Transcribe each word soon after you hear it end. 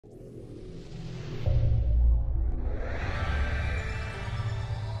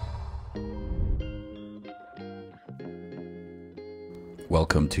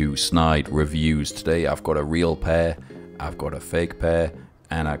Welcome to Snide Reviews. Today I've got a real pair, I've got a fake pair,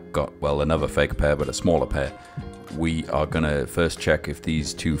 and I've got, well, another fake pair but a smaller pair. We are going to first check if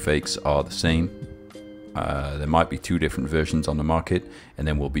these two fakes are the same. There might be two different versions on the market, and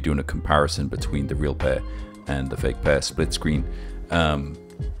then we'll be doing a comparison between the real pair and the fake pair split screen.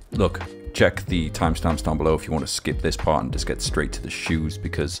 Look, check the timestamps down below if you want to skip this part and just get straight to the shoes,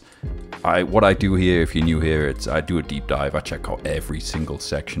 because what I do here, if you're new here, I do a deep dive. I check out every single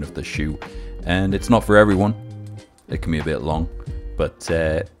section of the shoe, and it's not for everyone. It can be a bit long, but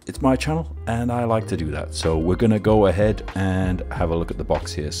it's my channel and I like to do that. So we're gonna go ahead and have a look at the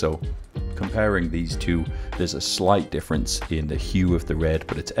box here. So comparing these two, there's a slight difference in the hue of the red,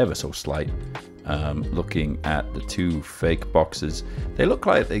 but it's ever so slight. Looking at the two fake boxes, they look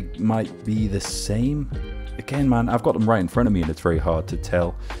like they might be the same. Again, man, I've got them right in front of me and it's very hard to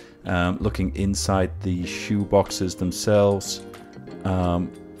tell. Looking inside the shoe boxes themselves,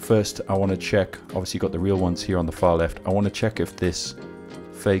 first I want to check, obviously you've got the real ones here on the far left. I want to check if this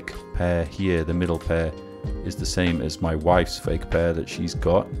fake pair here, the middle pair, is the same as my wife's fake pair that she's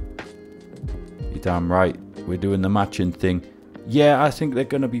got. You're damn right, we're doing the matching thing. Yeah, I think they're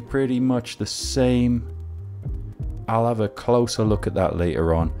going to be pretty much the same. I'll have a closer look at that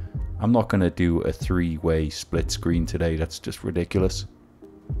later on. I'm not going to do a three-way split screen today, that's just ridiculous.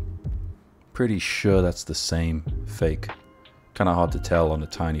 Pretty sure that's the same fake. Kind of hard to tell on a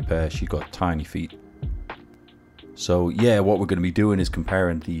tiny pair. She got tiny feet. So yeah, what we're going to be doing is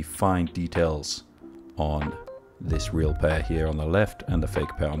comparing the fine details on this real pair here on the left and the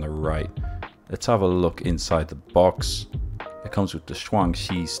fake pair on the right. Let's have a look inside the box. It comes with the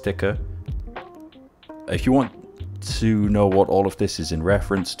Shuangxi sticker. If you want to know what all of this is in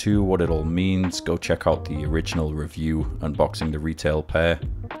reference to, what it all means, go check out the original review unboxing the retail pair.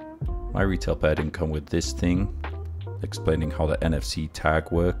 My retail pair didn't come with this thing, explaining how the NFC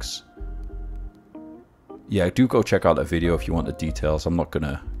tag works. Yeah, do go check out that video if you want the details. I'm not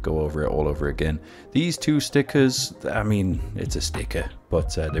gonna go over it all over again. These two stickers, I mean, it's a sticker,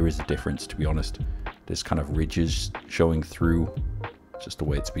 but there is a difference, to be honest. There's kind of ridges showing through, just the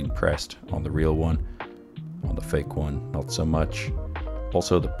way it's been pressed on the real one. On the fake one, not so much.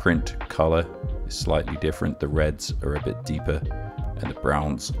 Also, the print color is slightly different. The reds are a bit deeper and the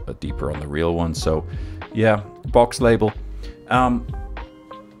browns are deeper on the real one. So yeah, box label.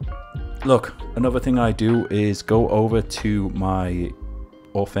 Look, another thing I do is go over to my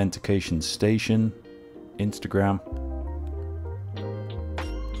authentication station Instagram,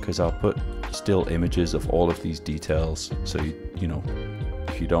 because I'll put still images of all of these details, so you know,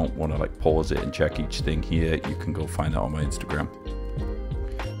 if you don't want to like pause it and check each thing here, you can go find that on my Instagram.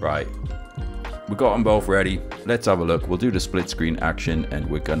 Right, we got them both ready. Let's have a look. We'll do the split screen action and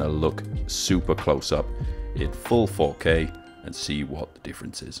we're gonna look super close up in full 4K and see what the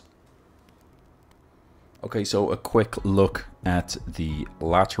difference is. Okay, so a quick look at the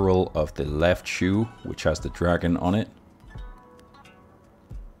lateral of the left shoe, which has the dragon on it.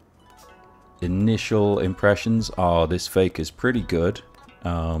 Initial impressions are this fake is pretty good,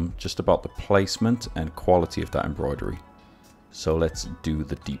 just about the placement and quality of that embroidery. So let's do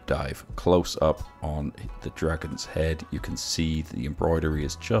the deep dive. Close up on the dragon's head, you can see the embroidery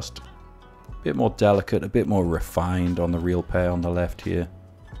is just a bit more delicate, a bit more refined on the real pair on the left here.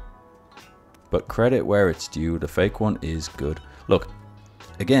 But credit where it's due, the fake one is good. Look,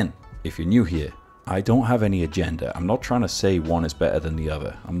 again, if you're new here, I don't have any agenda. I'm not trying to say one is better than the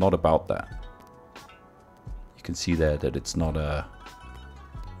other. I'm not about that. You can see there that it's not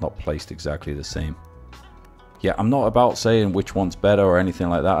placed exactly the same. Yeah, I'm not about saying which one's better or anything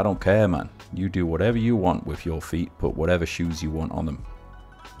like that. I don't care, man. You do whatever you want with your feet. Put whatever shoes you want on them.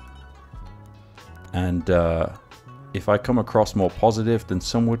 And if I come across more positive than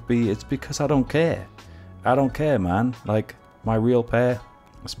some would be, it's because I don't care. I don't care, man. Like, my real pair,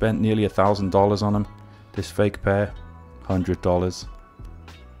 I spent nearly $1,000 on them. This fake pair, $100.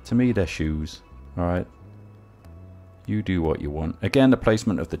 To me, they're shoes, alright? You do what you want. Again, the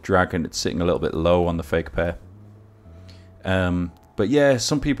placement of the dragon, it's sitting a little bit low on the fake pair. But yeah,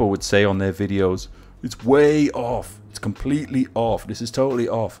 some people would say on their videos, it's way off. It's completely off. This is totally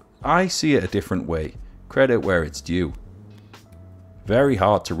off. I see it a different way. Credit where it's due. Very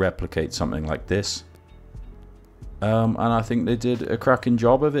hard to replicate something like this. And I think they did a cracking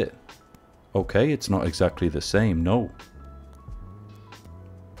job of it. Okay, it's not exactly the same, no.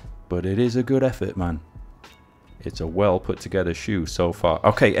 But it is a good effort, man. It's a well put together shoe so far.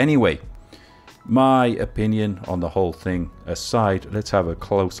 Okay, anyway, my opinion on the whole thing aside, let's have a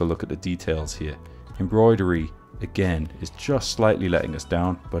closer look at the details here. Embroidery, again, is just slightly letting us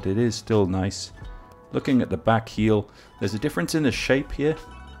down, but it is still nice. Looking at the back heel, there's a difference in the shape here,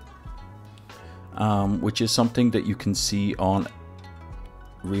 which is something that you can see on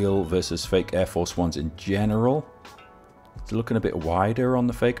real versus fake Air Force Ones in general. It's looking a bit wider on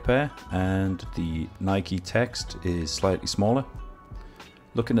the fake pair, and the Nike text is slightly smaller.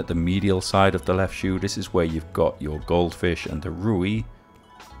 Looking at the medial side of the left shoe, this is where you've got your goldfish and the Rui.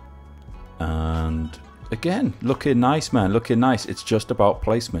 And again, looking nice, man, looking nice. It's just about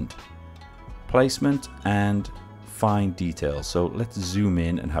placement. Placement and fine detail. So let's zoom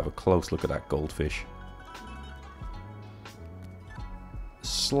in and have a close look at that goldfish.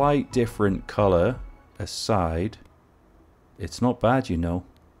 Slight different color aside, it's not bad, you know.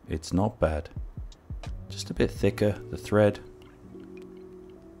 It's not bad. Just a bit thicker, the thread.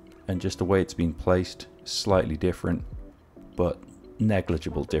 And just the way it's been placed, slightly different, but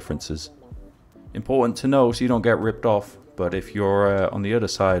negligible differences. Important to know so you don't get ripped off, but if you're on the other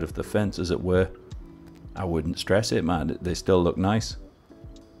side of the fence, as it were, I wouldn't stress it, man. They still look nice.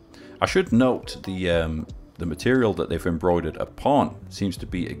 I should note the material that they've embroidered upon seems to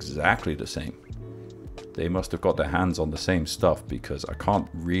be exactly the same. They must have got their hands on the same stuff, because I can't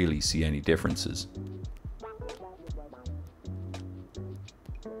really see any differences.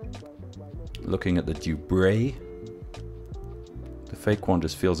 Looking at the Dubray, the fake one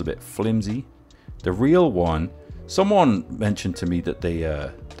just feels a bit flimsy. The real one, someone mentioned to me that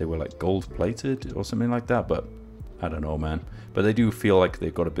they were like gold plated or something like that, but I don't know, man. But they do feel like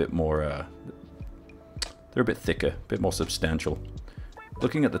they've got a bit more, they're a bit thicker, a bit more substantial.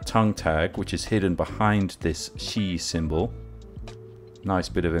 Looking at the tongue tag, which is hidden behind this Shi symbol. Nice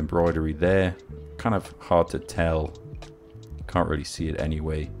bit of embroidery there. Kind of hard to tell. Can't really see it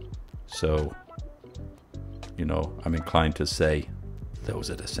anyway. So, you know, I'm inclined to say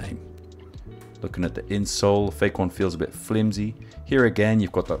those are the same. Looking at the insole, the fake one feels a bit flimsy. Here again,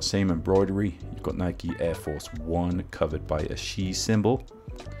 you've got that same embroidery. You've got Nike Air Force One covered by a Shi symbol.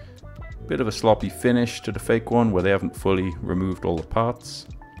 Bit of a sloppy finish to the fake one where they haven't fully removed all the parts.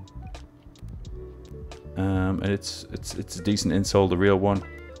 And it's a decent insole, the real one.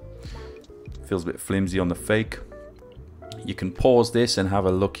 Feels a bit flimsy on the fake. You can pause this and have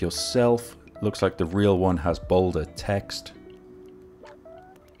a look yourself. Looks like the real one has bolder text.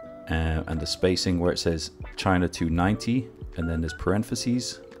 And the spacing where it says China 290 and then there's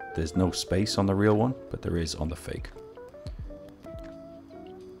parentheses. There's no space on the real one, but there is on the fake.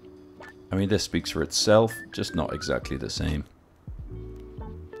 I mean, this speaks for itself, just not exactly the same.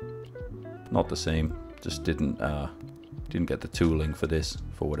 Not the same. Just didn't get the tooling for this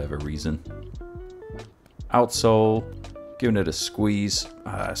for whatever reason. Outsole, giving it a squeeze,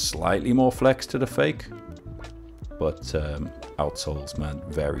 slightly more flex to the fake, but outsoles, man,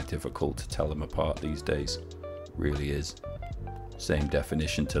 very difficult to tell them apart these days. Really is. Same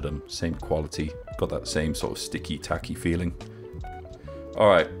definition to them, same quality, got that same sort of sticky, tacky feeling. All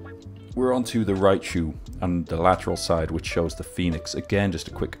right. We're on to the right shoe and the lateral side, which shows the Phoenix. Again, just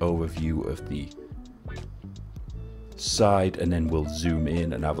a quick overview of the side, and then we'll zoom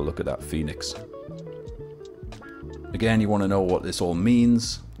in and have a look at that Phoenix. Again, you want to know what this all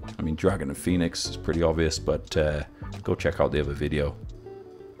means. I mean, Dragon and Phoenix is pretty obvious, but go check out the other video.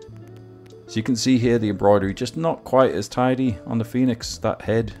 So you can see here the embroidery just not quite as tidy on the Phoenix. That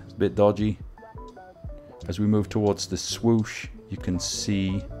head is a bit dodgy. As we move towards the swoosh, you can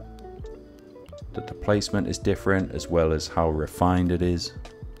see that the placement is different, as well as how refined it is.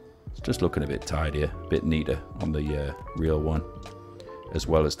 It's just looking a bit tidier, a bit neater on the real one, as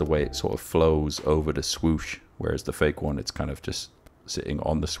well as the way it sort of flows over the swoosh, whereas the fake one, it's kind of just sitting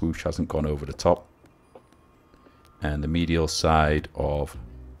on the swoosh, hasn't gone over the top. And the medial side of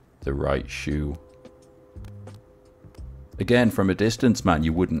the right shoe. Again, from a distance, man,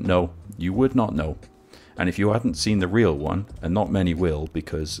 you wouldn't know. You would not know. And if you hadn't seen the real one, and not many will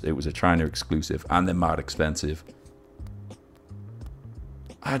because it was a China exclusive and they're mad expensive,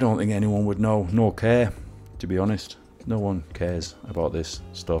 I don't think anyone would know nor care, to be honest. No one cares about this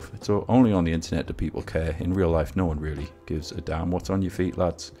stuff. It's only on the internet that people care. In real life, no one really gives a damn what's on your feet,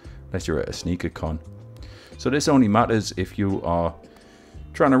 lads, unless you're at a sneaker con. So this only matters if you are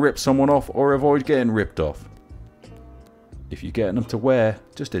trying to rip someone off or avoid getting ripped off. If you're getting them to wear,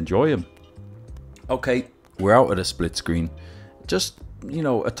 just enjoy them. Okay, we're out at a split screen. Just, you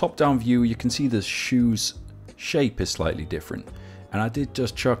know, a top-down view, you can see the shoe's shape is slightly different. And I did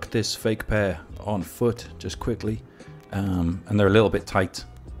just chuck this fake pair on foot just quickly. And they're a little bit tight.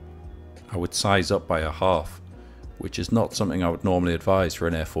 I would size up by a half, which is not something I would normally advise for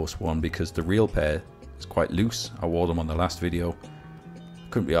an Air Force One because the real pair is quite loose. I wore them on the last video.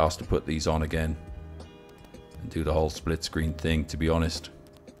 Couldn't be asked to put these on again and do the whole split screen thing, to be honest.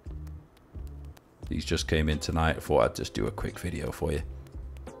 These just came in tonight. I thought I'd just do a quick video for you.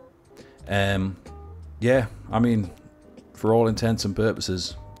 Yeah, I mean, for all intents and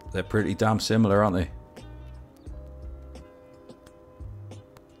purposes, they're pretty damn similar, aren't they?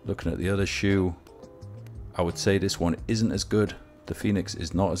 Looking at the other shoe, I would say this one isn't as good. The Phoenix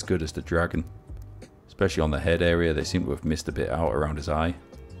is not as good as the Dragon. Especially on the head area, they seem to have missed a bit out around his eye.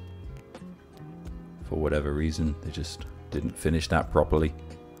 For whatever reason, they just didn't finish that properly.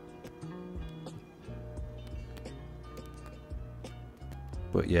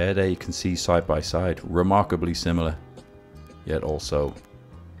 But yeah, there you can see side by side, remarkably similar, yet also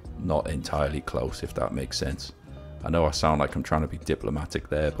not entirely close, if that makes sense. I know I sound like I'm trying to be diplomatic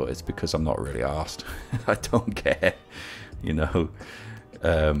there, but it's because I'm not really arsed. I don't care, you know.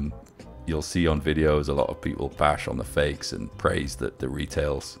 You'll see on videos a lot of people bash on the fakes and praise the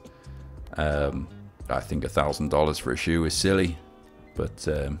retails. I think $1,000 for a shoe is silly, but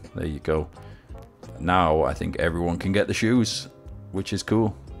there you go. Now I think everyone can get the shoes, which is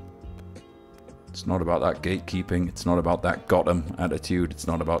cool. It's not about that gatekeeping. It's not about that got 'em attitude. It's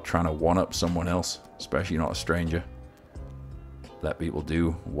not about trying to one-up someone else, especially not a stranger. Let people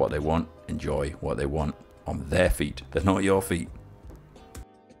do what they want, enjoy what they want on their feet. They're not your feet.